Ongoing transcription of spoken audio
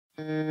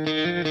He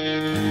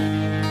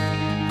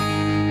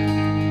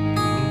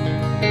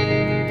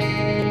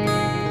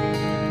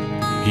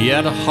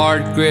had a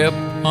hard grip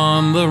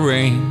on the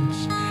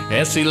reins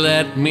as he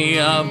led me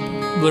up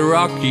the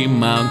Rocky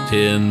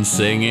Mountain,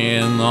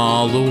 singing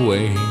all the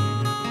way.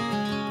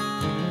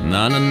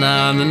 Na na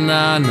na na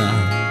na na.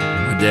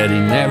 My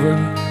daddy never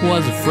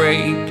was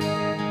afraid.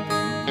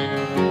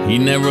 He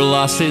never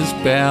lost his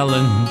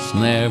balance,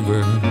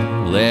 never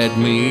led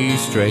me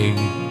straight.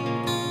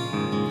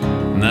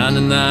 Na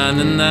na na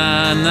na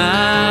na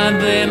na.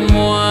 Then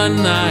one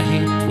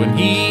night when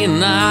he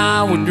and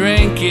I were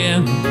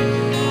drinking,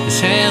 his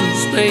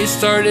hands, they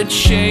started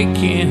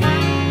shaking,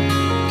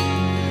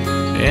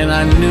 and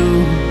I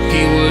knew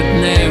he would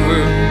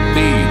never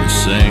be the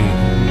same.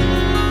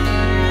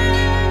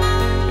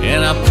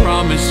 And I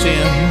promised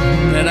him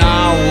that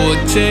I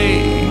would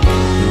take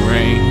the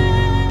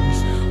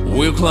reins.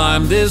 We'll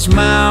climb this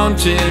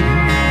mountain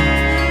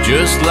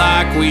just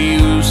like we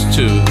used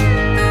to.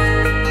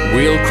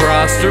 We'll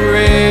cross the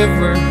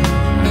river,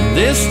 and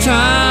this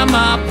time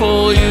I'll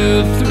pull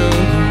you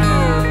through.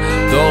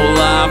 Though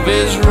life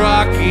is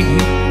rocky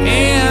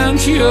and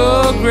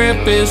your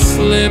grip is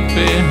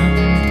slipping,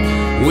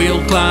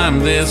 we'll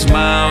climb this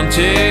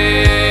mountain.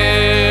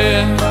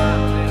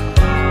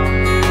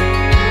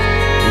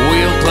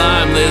 We'll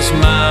climb this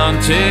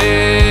mountain.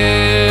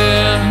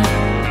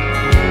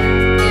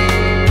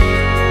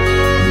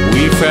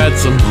 We've had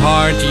some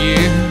hard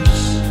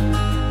years,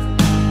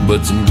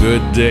 but some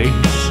good days,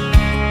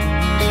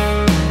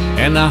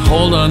 and I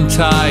hold on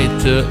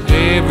tight to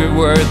every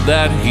word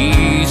that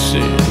he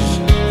says.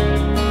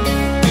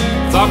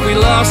 Thought we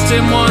lost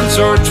him once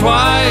or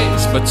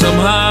twice, but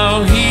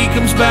somehow he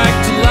comes back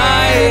to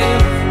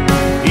life,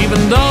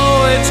 even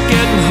though it's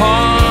getting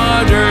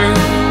harder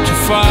to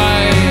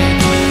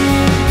fight.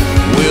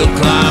 We'll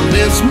climb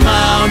this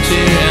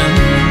mountain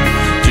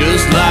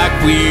just like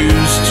we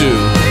used to.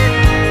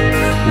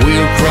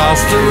 We'll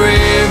cross the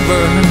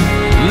river,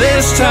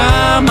 this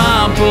time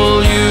I'll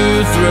pull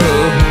you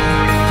through.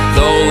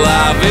 Though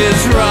life is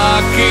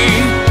rocky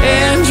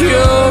and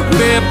your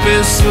grip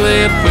is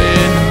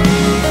slipping,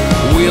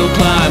 we'll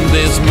climb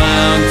this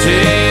mountain.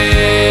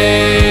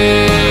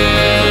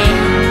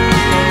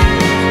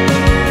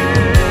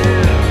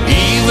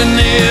 Even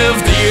if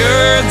the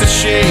earth is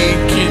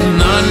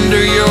shaking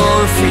under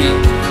your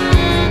feet,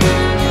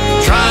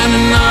 trying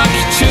to knock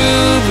you to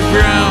the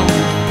ground,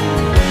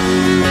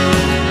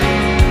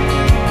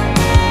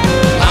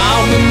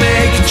 I'll be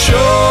making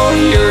sure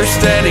you're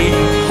steady.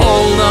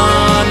 Hold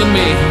on to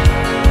me.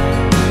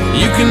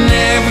 You can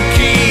never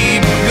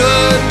keep a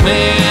good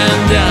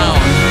man down.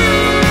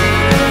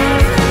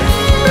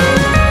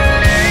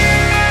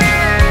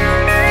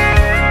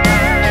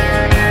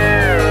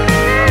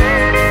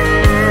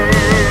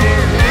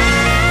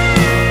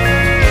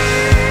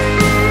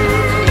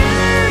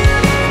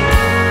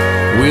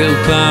 We'll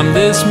climb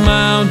this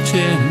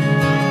mountain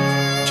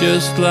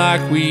just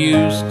like we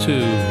used to.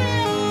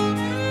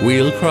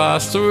 We'll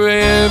cross the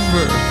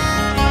river,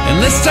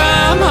 and this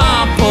time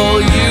I'll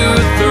pull you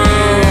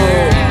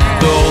through.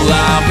 Though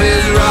life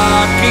is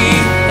rocky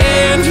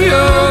and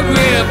your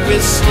grip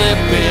is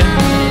slipping,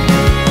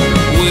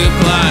 we'll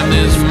climb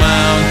this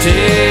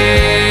mountain.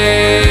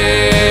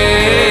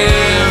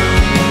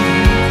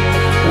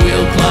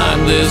 We'll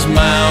climb this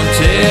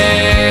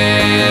mountain.